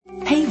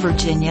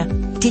Virginia.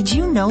 Did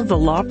you know the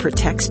law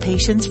protects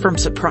patients from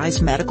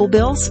surprise medical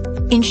bills?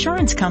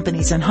 Insurance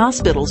companies and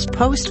hospitals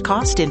post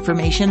cost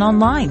information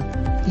online.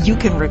 You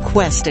can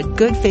request a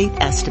good faith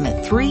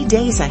estimate 3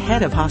 days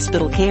ahead of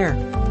hospital care.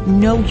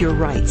 Know your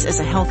rights as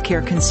a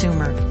healthcare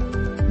consumer.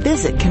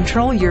 Visit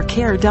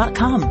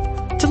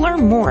controlyourcare.com to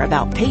learn more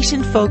about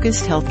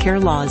patient-focused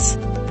healthcare laws.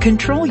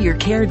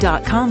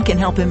 ControlYourCare.com can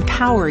help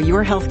empower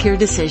your healthcare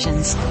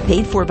decisions.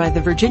 Paid for by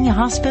the Virginia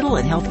Hospital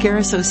and Healthcare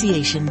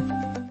Association.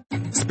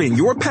 Spin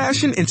your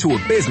passion into a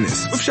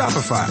business with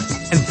Shopify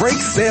and break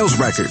sales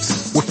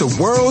records with the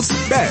world's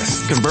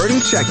best converting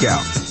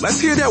checkout. Let's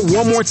hear that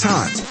one more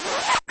time.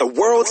 The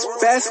world's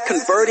best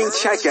converting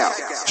checkout.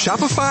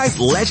 Shopify's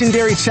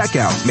legendary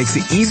checkout makes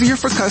it easier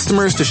for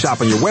customers to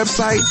shop on your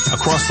website,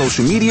 across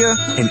social media,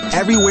 and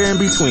everywhere in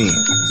between.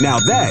 Now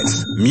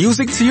that's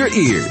music to your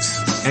ears.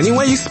 Any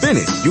way you spin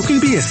it, you can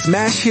be a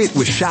smash hit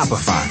with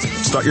Shopify.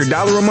 Start your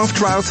 $1 a month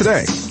trial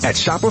today at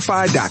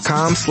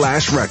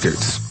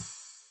shopify.com/records.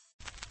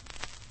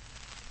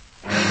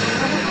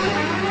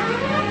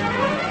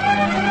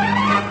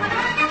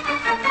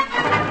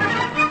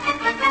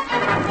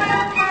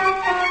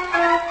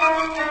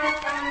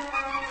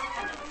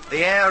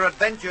 The Air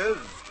Adventures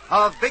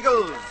of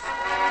Biggles.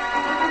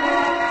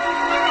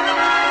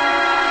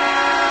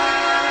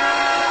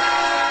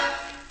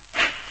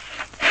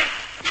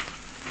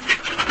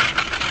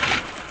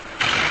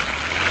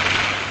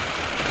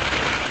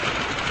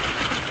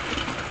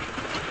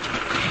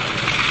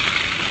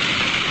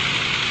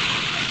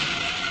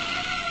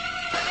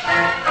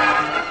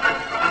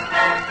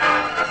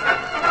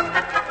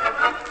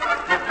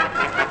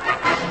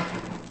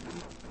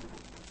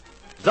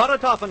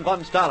 Zorotov and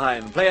von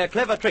Stahlheim play a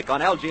clever trick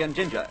on Algy and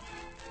Ginger.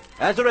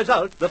 As a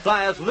result, the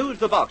flyers lose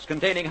the box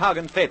containing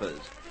Hagen's papers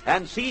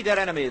and see their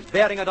enemies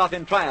bearing it off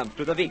in triumph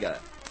to the Vega.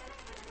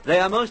 They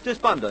are most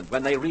despondent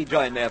when they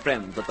rejoin their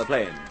friends at the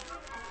plane.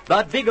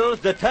 But Biggles,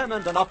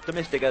 determined and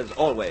optimistic as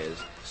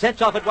always,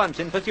 sets off at once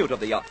in pursuit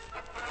of the yacht.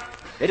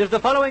 It is the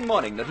following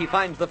morning that he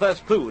finds the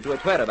first clue to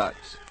its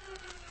whereabouts.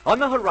 On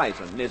the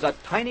horizon is a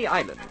tiny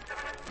island,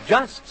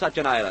 just such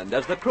an island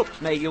as the crooks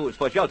may use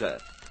for shelter.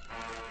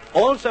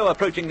 Also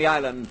approaching the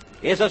island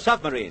is a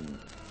submarine.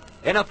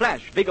 In a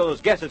flash, Biggles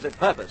guesses its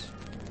purpose.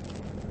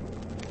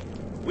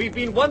 We've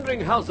been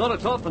wondering how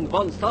Zorotov and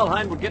von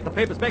Stahlheim would get the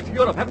papers back to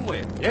Europe, haven't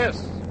we?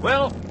 Yes.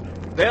 Well,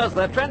 there's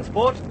their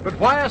transport. But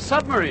why a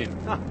submarine?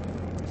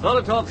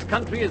 Zolotov's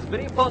country is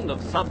very fond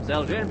of subs,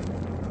 Algy.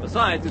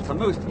 Besides, it's the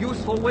most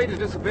useful way to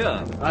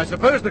disappear. I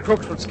suppose the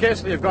crooks would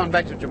scarcely have gone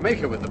back to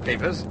Jamaica with the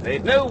papers.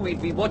 They'd know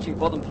we'd be watching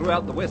for them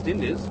throughout the West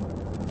Indies.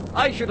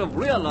 I should have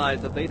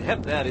realized that they'd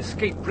have their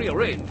escape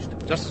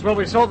prearranged. Just as well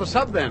we saw the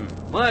sub then.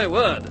 My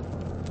word.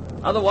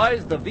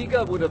 Otherwise, the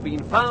Vega would have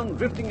been found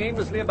drifting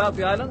aimlessly about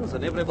the islands,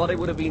 and everybody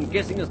would have been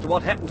guessing as to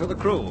what happened to the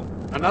crew.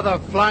 Another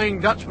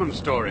Flying Dutchman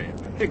story.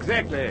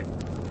 Exactly.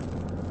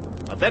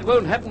 But that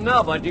won't happen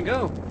now, by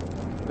jingo.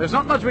 There's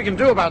not much we can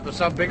do about the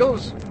sub,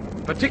 Biggles.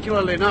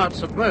 Particularly now it's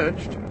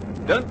submerged.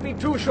 Don't be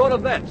too sure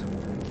of that.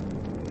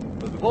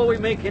 But before we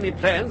make any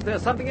plans,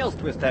 there's something else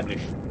to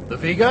establish. The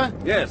Vega?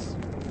 Yes.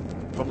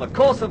 From the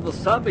course of the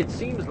sub, it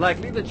seems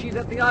likely that she's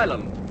at the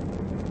island.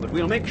 But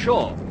we'll make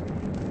sure.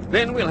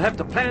 Then we'll have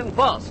to plan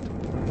fast.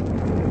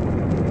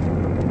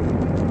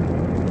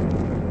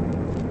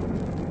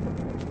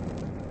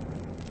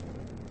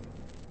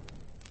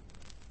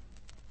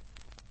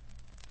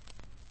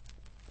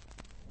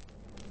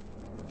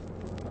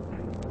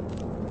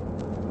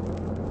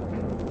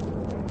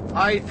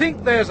 I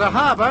think there's a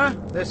harbor.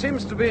 There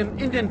seems to be an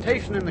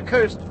indentation in the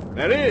coast.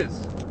 There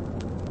is.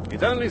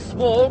 It's only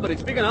small, but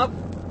it's big enough.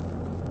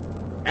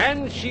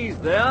 And she's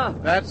there.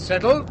 That's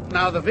settled.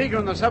 Now the Vega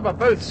and the sub are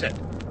both set.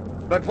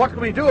 But what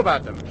can we do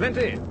about them?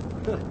 Plenty.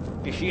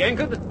 Is she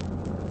anchored?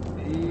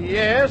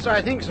 Yes,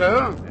 I think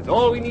so. That's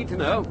all we need to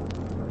know.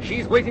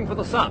 She's waiting for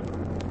the sub.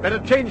 Better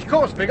change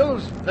course,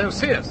 Biggles. They'll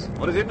see us.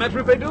 What does it matter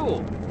if they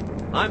do?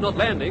 I'm not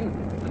landing.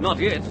 Not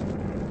yet.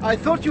 I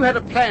thought you had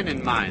a plan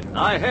in mind.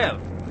 I have.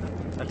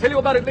 I'll tell you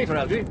about it later,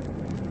 Algy.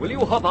 Will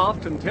you hop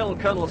aft and tell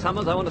Colonel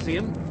Summers I want to see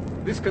him?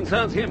 This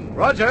concerns him.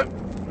 Roger.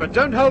 But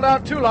don't hold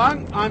out too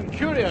long. I'm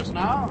curious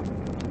now.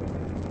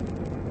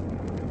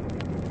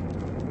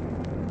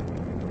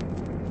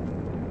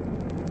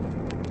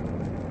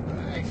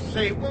 I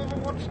say,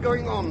 what's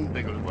going on,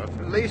 Bigglesworth?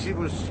 Lacey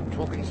was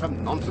talking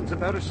some nonsense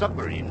about a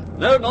submarine.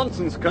 No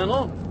nonsense,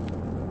 Colonel.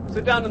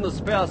 Sit down in the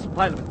spare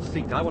pilot's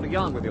seat. I want to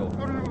yarn with you.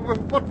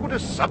 What would a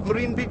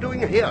submarine be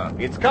doing here?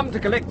 It's come to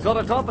collect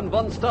Zorotov and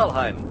von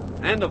Stahlheim.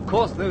 And, of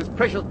course, those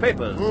precious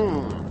papers.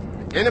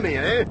 Enemy,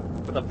 eh?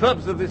 For the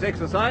purpose of this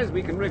exercise,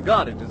 we can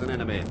regard it as an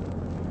enemy.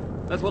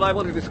 That's what I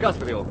want to discuss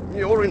with you.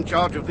 You're in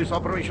charge of this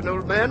operation,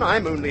 old man.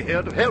 I'm only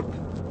here to help.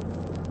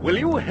 Will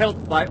you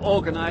help by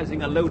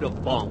organizing a load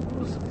of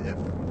bombs?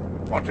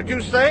 What did you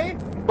say?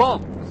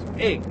 Bombs,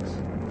 eggs,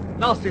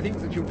 nasty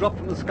things that you drop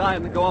from the sky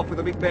and they go off with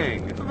a big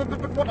bang.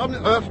 But what on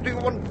earth do you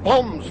want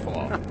bombs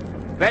for?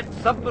 That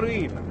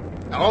submarine.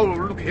 Oh,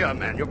 look here,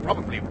 man. You're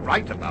probably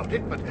right about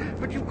it,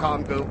 but you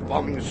can't go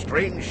bombing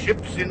strange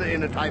ships in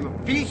a time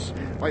of peace.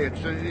 Why,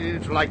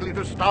 it's likely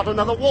to start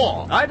another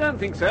war. I don't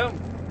think so.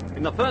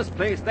 In the first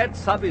place, that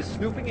sub is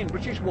snooping in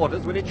British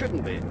waters when it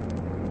shouldn't be.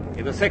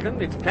 In the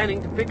second, it's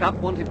planning to pick up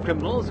wanted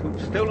criminals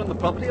who've stolen the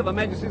property of Her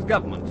Majesty's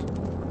government.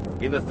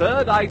 In the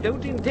third, I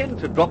don't intend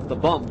to drop the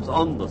bombs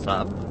on the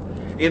sub.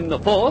 In the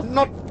fourth...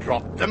 Not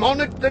drop them on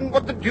it, then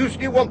what the deuce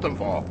do you want them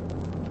for?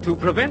 To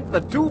prevent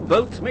the two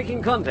boats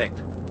making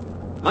contact.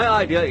 My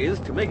idea is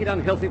to make it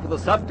unhealthy for the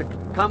sub to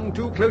come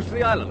too close to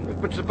the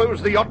island. But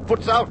suppose the yacht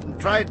puts out and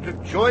tries to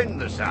join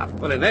the sub?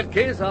 Well, in that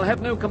case, I'll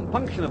have no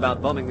compunction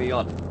about bombing the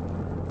yacht.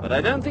 But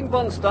I don't think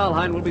von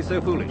Stahlheim will be so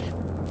foolish.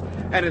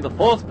 And in the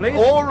fourth place...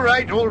 All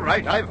right,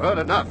 I've heard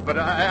enough, but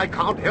I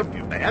can't help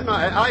you, man.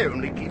 I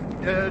only keep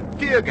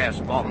tear gas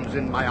bombs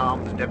in my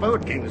arms depot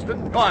at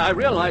Kingston. Oh, I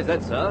realize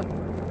that, sir.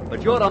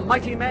 But you're a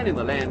mighty man in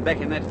the land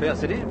back in that fair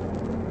city.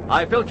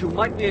 I felt you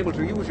might be able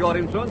to use your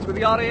influence with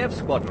the RAF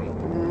squadron.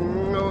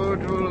 No, it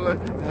will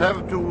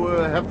have to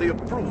have the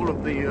approval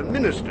of the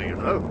minister, you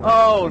know.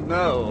 Oh,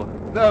 no.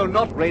 No,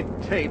 not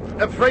red tape.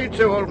 Afraid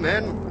so, old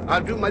man.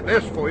 I'll do my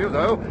best for you,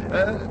 though.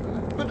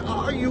 But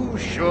are you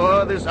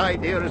sure this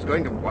idea is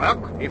going to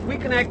work? If we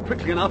can act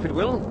quickly enough, it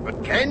will.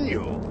 But can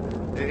you?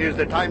 Is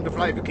there time to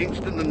fly to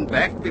Kingston and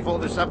back before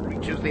the sub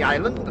reaches the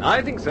island?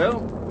 I think so,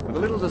 with a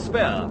little to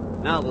spare.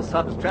 Now the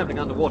sub is traveling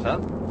underwater.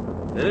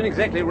 They don't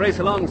exactly race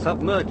along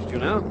submerged, you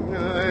know.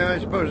 I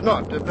suppose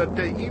not. But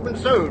even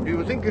so, do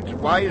you think it's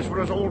wise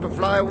for us all to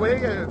fly away?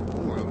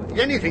 Well,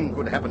 anything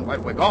could happen while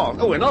we're gone.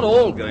 Oh, we're not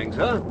all going,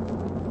 sir.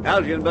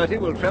 Algy and Bertie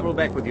will travel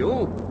back with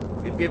you.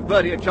 It'll give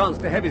Bertie a chance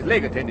to have his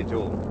leg attended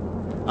to.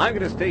 I'm going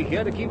to stay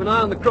here to keep an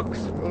eye on the crooks.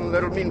 Well,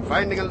 that'll mean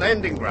finding a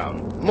landing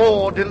ground.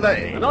 More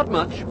delay. Not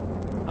much.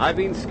 I've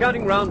been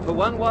scouting round for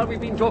one while we've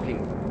been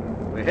talking.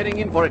 We're heading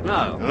in for it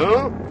now.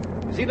 Oh?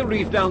 You see the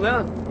reef down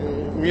there?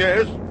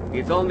 Yes.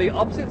 It's on the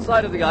opposite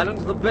side of the island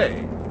to the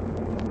bay.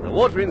 The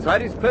water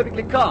inside is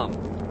perfectly calm.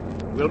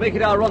 We'll make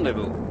it our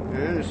rendezvous.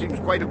 It seems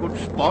quite a good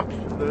spot.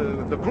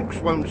 The crooks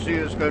won't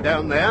see us go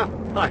down there.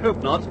 I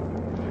hope not.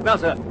 Now,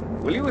 sir,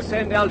 will you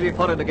send Algy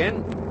forward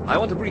again? I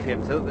want to brief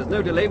him so that there's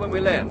no delay when we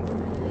land.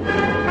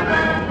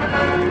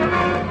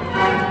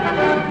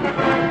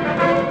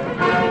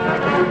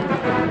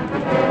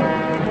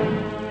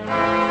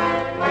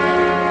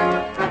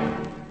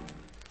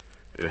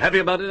 You happy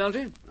about it,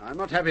 Algy? I'm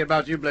not happy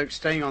about you blokes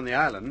staying on the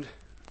island.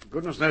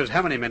 Goodness knows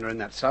how many men are in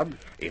that sub.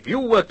 If you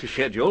work to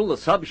schedule, the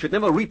sub should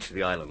never reach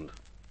the island.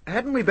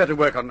 Hadn't we better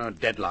work on a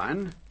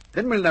deadline?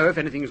 Then we'll know if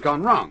anything's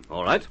gone wrong.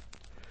 All right.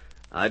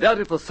 I doubt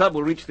if the sub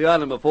will reach the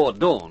island before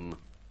dawn,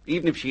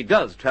 even if she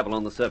does travel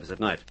on the surface at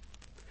night.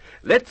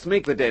 Let's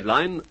make the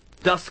deadline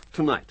dusk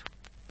tonight.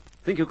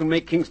 Think you can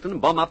make Kingston,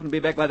 bomb up and be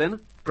back by then?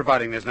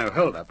 Providing there's no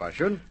hold-up, I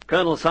should.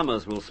 Colonel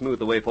Summers will smooth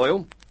the way for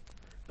you.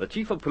 The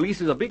chief of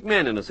police is a big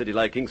man in a city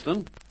like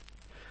Kingston.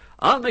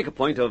 I'll make a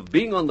point of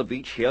being on the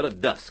beach here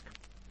at dusk.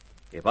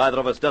 If either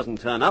of us doesn't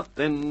turn up,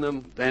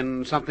 then...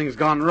 Then something's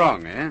gone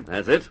wrong, eh?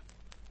 That's it.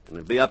 And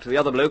it'll be up to the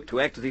other bloke to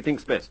act as he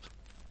thinks best.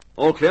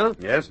 All clear?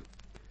 Yes.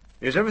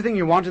 Is everything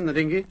you want in the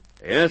dinghy?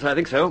 Yes, I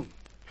think so.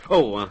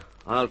 Oh,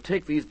 I'll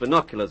take these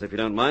binoculars, if you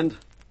don't mind.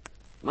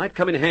 Might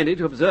come in handy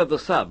to observe the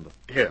sub.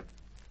 Here.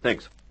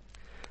 Thanks.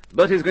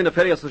 Bertie's going to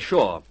ferry us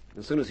ashore.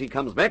 As soon as he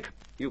comes back,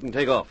 you can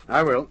take off.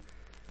 I will.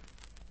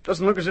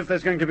 Doesn't look as if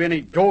there's going to be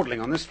any dawdling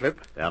on this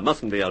flip. There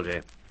mustn't be,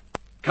 Algy.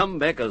 Come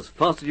back as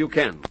fast as you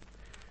can.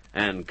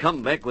 And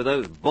come back with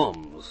those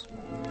bombs.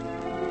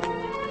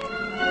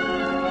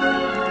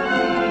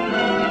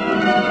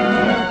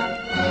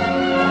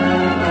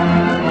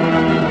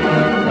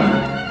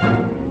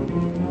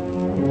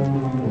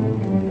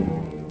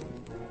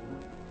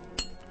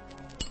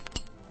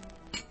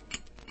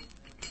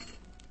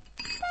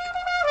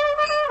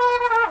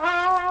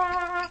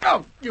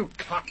 Oh, you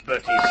clock,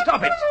 Bertie.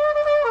 Stop it.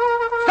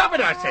 Stop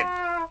it, I said.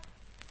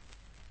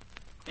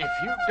 If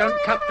you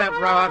don't cut that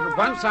row out at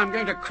once, I'm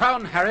going to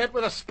crown Harriet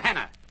with a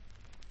spanner.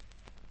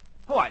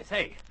 Oh, I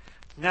say.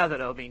 Now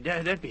that, old bean,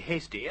 don't be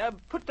hasty.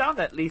 Put down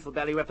that lethal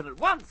bally weapon at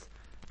once.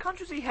 Can't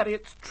you see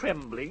Harriet's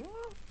trembling?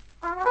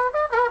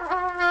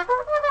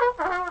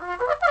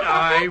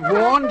 I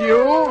warned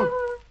you.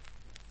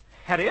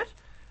 Harriet,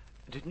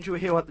 didn't you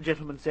hear what the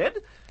gentleman said?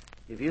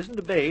 If he isn't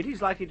obeyed,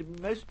 he's likely to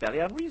be most bally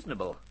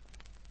unreasonable.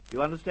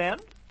 You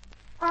understand?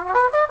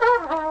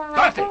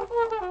 Bertie!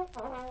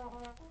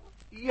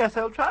 Yes,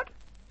 old chap?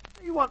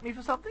 You want me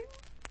for something?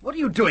 What are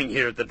you doing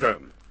here at the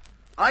drome?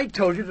 I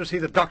told you to see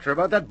the doctor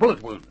about that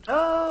bullet wound.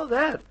 Oh,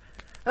 that.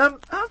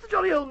 How's the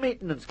jolly old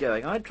maintenance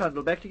going? I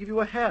trundled back to give you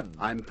a hand.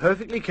 I'm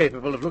perfectly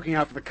capable of looking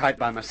out for the kite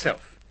by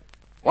myself.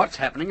 What's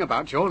happening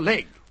about your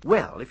leg?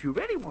 Well, if you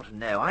really want to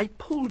know, I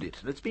pulled it,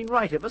 and it's been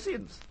right ever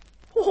since.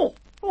 Oh,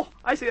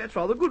 I say that's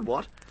rather good,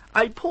 what?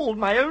 I pulled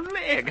my own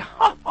leg.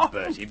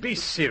 Bertie, be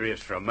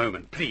serious for a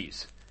moment,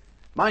 please.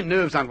 My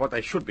nerves aren't what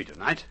they should be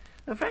tonight.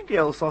 Frankly,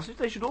 old sausage,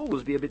 they should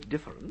always be a bit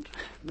different.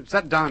 It's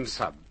that darn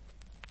sub.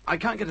 I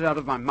can't get it out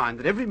of my mind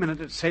that every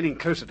minute it's sailing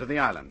closer to the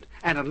island.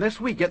 And unless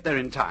we get there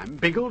in time,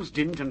 Biggles,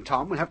 Ginge and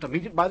Tom will have to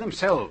meet it by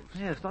themselves.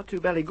 Yeah, it's not too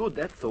bally good,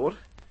 that thought.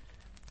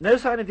 No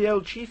sign of the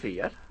old chiefy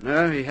yet?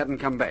 No, he hadn't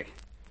come back.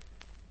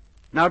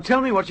 Now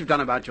tell me what you've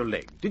done about your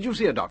leg. Did you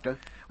see a doctor?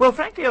 Well,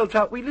 frankly, old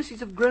chap, we lissies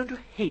have grown to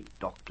hate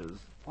doctors.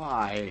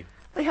 Why?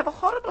 They have a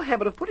horrible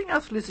habit of putting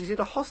us lissies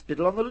into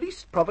hospital on the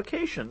least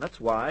provocation, that's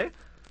why.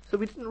 So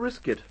we didn't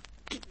risk it.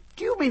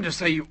 Do you mean to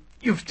say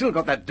you've still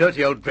got that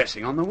dirty old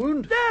dressing on the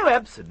wound? No,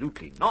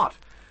 absolutely not.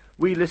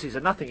 We lissies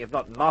are nothing if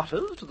not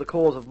martyrs to the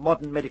cause of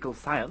modern medical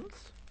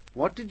science.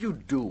 What did you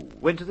do?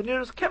 Went to the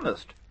nearest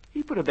chemist.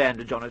 He put a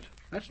bandage on it.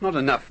 That's not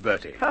enough,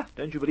 Bertie. Ha,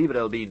 don't you believe it,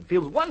 Elbean?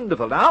 Feels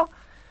wonderful now.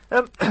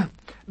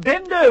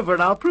 Bend over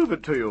and I'll prove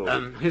it to you.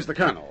 Here's the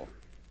Colonel.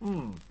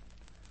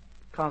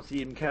 Can't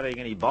see him carrying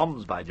any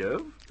bombs, by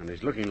Jove. And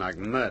he's looking like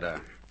murder.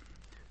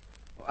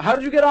 How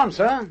did you get on,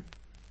 sir?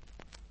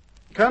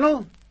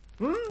 Colonel?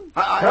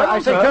 I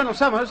say, sir? Colonel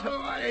Summers.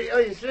 Oh,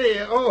 I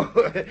say,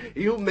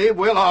 you may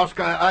well ask.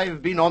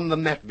 I've been on the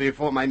mat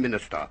before my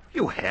minister.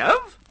 You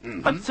have?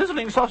 But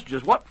sizzling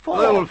sausages, what for?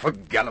 Well, for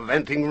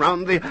gallivanting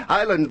round the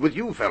island with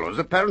you fellows.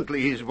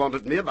 Apparently he's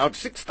wanted me about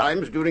 6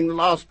 times during the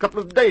last couple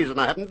of days, and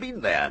I haven't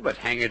been there. But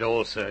hang it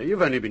all, sir,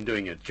 you've only been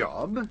doing your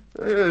job.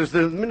 Yes,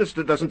 the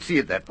minister doesn't see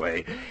it that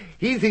way.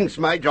 He thinks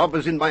my job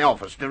is in my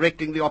office,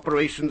 directing the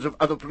operations of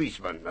other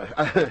policemen.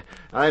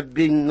 I've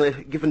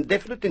been given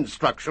definite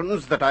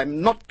instructions that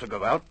I'm not to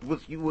go out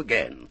with you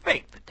again.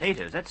 Baked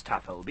potatoes, that's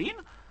tough, Elbean.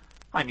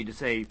 I mean to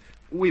say,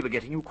 we were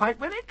getting you quite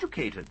well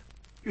educated.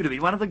 You'd have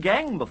been one of the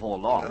gang before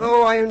long.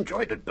 Oh, I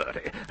enjoyed it,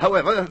 Bertie.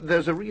 However,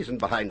 there's a reason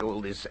behind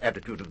all this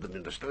attitude of the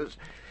minister's.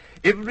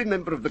 Every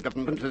member of the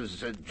government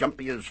is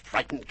jumpy as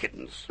frightened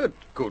kittens. But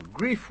good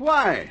grief,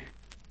 why?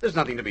 There's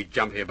nothing to be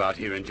jumpy about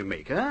here in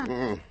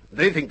Jamaica.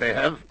 They think they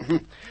have.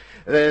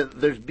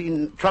 There's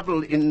been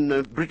trouble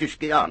in British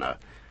Guiana.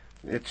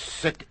 It's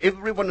set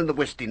everyone in the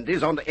West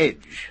Indies on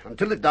edge.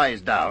 Until it dies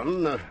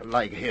down,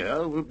 like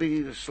here, will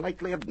be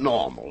slightly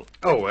abnormal.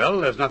 Oh, well,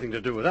 there's nothing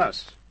to do with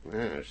us.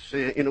 Yes,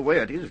 in a way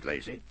it is,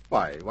 Lacey.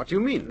 Why, what do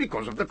you mean?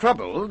 Because of the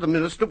trouble, the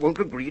minister won't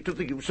agree to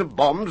the use of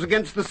bombs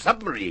against the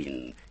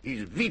submarine.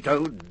 He's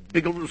vetoed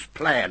Biggles'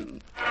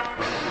 plan.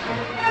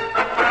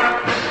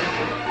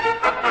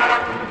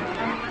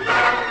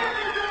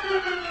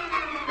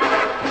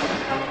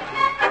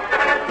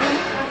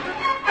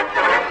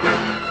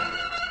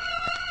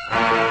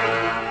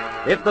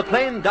 If the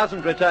plane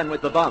doesn't return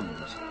with the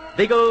bombs,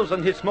 Biggles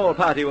and his small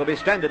party will be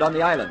stranded on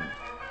the island.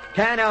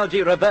 Can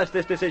Algy reverse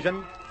this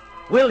decision?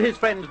 Will his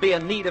friends be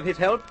in need of his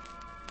help?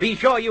 Be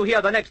sure you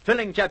hear the next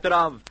thrilling chapter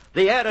of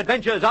The Air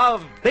Adventures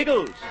of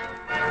Biggles.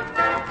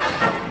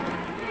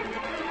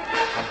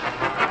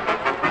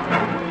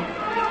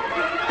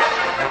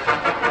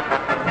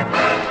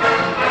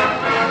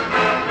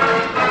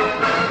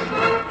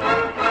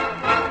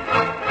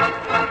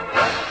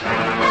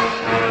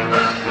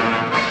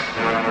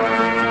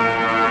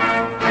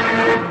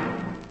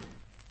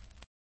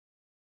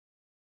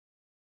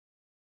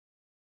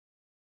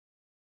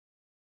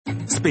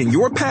 Spin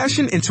your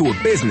passion into a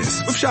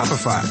business with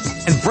Shopify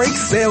and break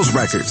sales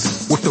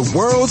records with the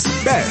world's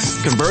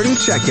best converting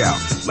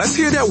checkout. Let's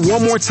hear that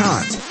one more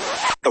time.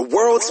 The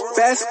world's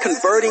best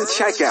converting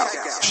checkout.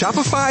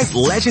 Shopify's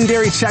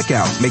legendary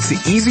checkout makes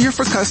it easier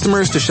for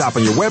customers to shop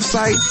on your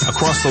website,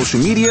 across social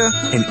media,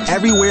 and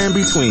everywhere in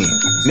between.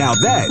 Now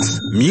that's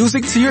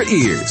music to your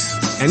ears.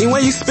 Any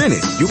way you spin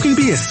it, you can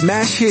be a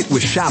smash hit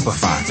with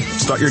Shopify.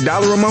 Start your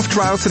 $1 a month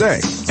trial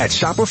today at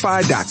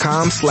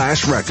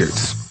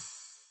shopify.com/records.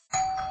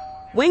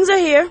 Wings are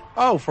here.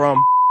 Oh,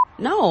 from?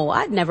 No,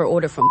 I'd never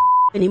order from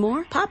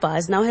anymore.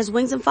 Popeyes now has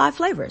wings in 5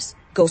 flavors.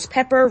 Ghost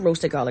pepper,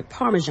 roasted garlic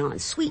parmesan,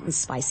 sweet and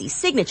spicy,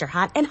 signature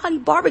hot, and honey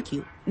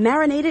barbecue.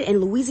 Marinated in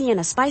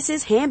Louisiana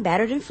spices, hand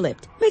battered and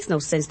flipped. Makes no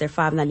sense they're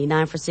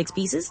 $5.99 for 6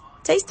 pieces.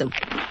 Taste them.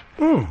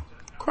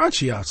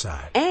 Crunchy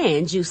outside.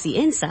 And juicy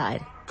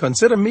inside.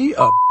 Consider me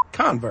a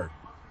convert.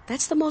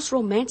 That's the most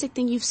romantic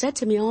thing you've said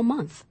to me all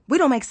month. We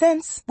don't make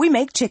sense. We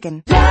make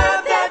chicken.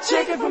 Love that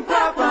chicken from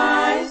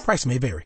Popeyes. Price may vary.